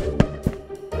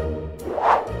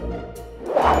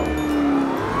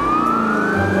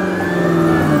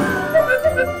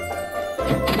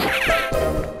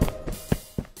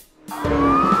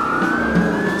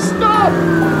 Stop!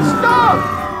 Stop!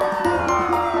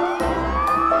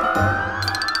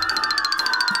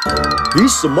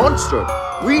 He's a monster.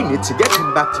 We need to get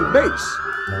him back to base.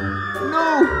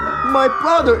 No! My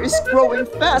brother is growing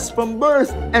fast from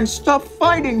birth and stop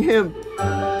fighting him.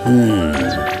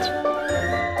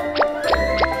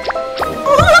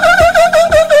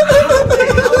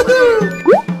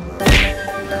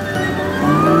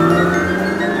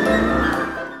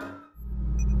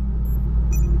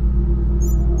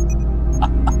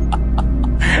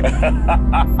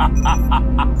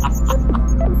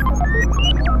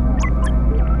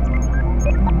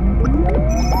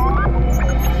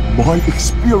 My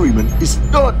experiment is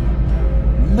done.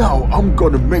 Now I'm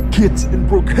gonna make kids in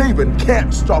Brookhaven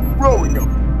can't stop growing up.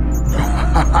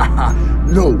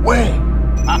 No way.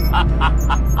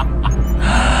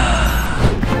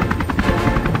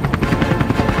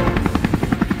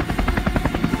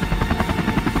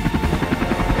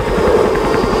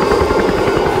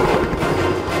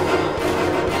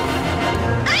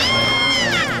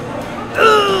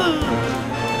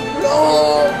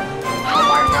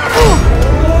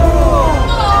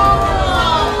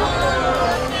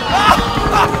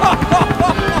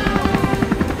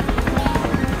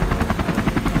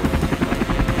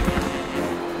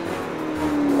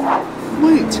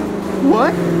 Wait,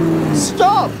 what?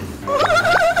 Stop!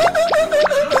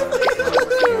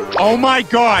 Oh my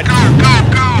God!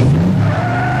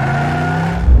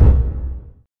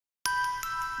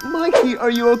 Mikey, are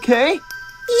you okay?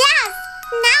 Yes,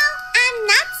 now I'm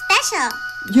not special.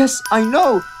 Yes, I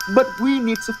know, but we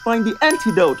need to find the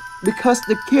antidote because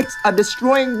the kids are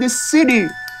destroying this city.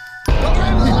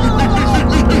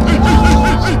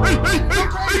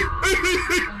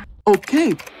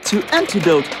 Okay, to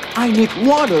antidote, I need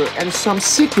water and some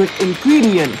secret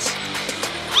ingredients.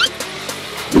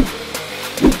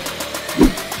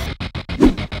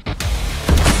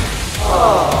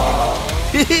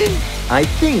 I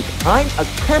think I'm a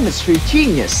chemistry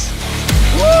genius.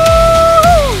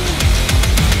 Woo!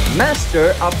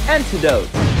 Master of antidote.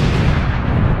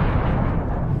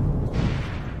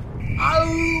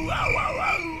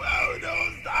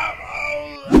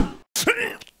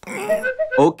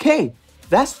 Okay,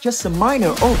 that's just a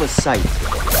minor oversight.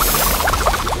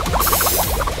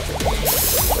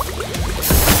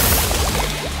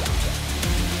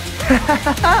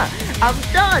 I'm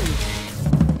done!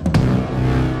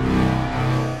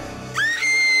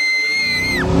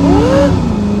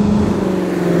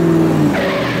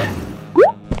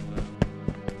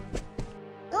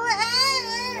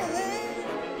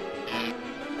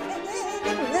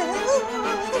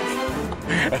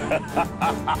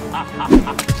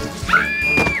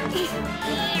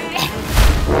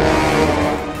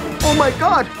 Oh my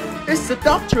God! It's the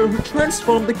doctor who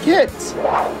transformed the kids!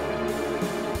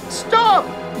 Stop!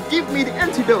 Give me the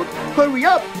antidote! Hurry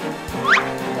up!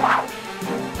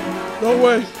 No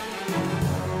way!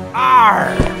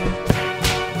 Arr!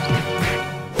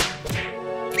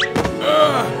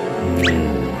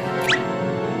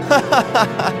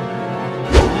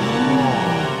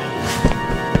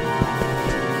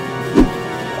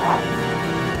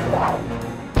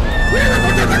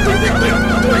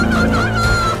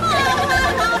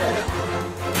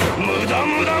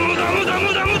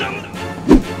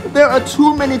 There are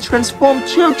too many transformed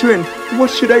children. What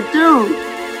should I do?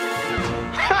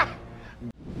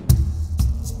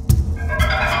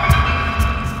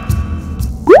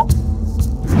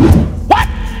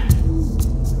 What?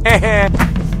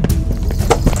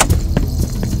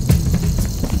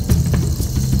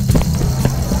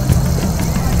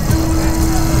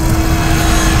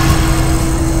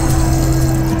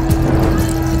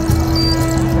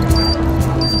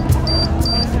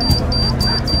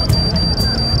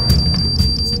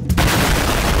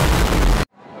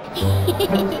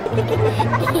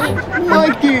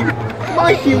 Mikey!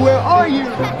 Mikey, where are you?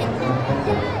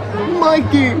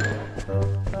 Mikey!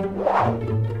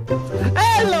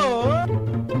 Hello!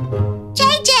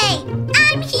 JJ,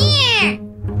 I'm here!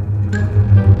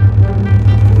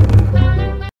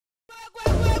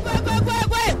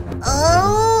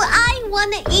 Oh, I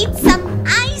wanna eat some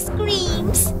ice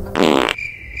creams!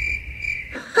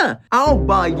 Huh, I'll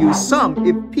buy you some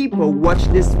if people watch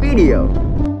this video.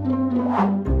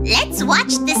 Let's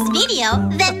watch this video,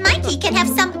 then Mikey can have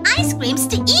some ice creams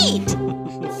to eat!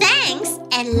 Thanks,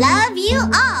 and love you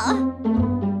all!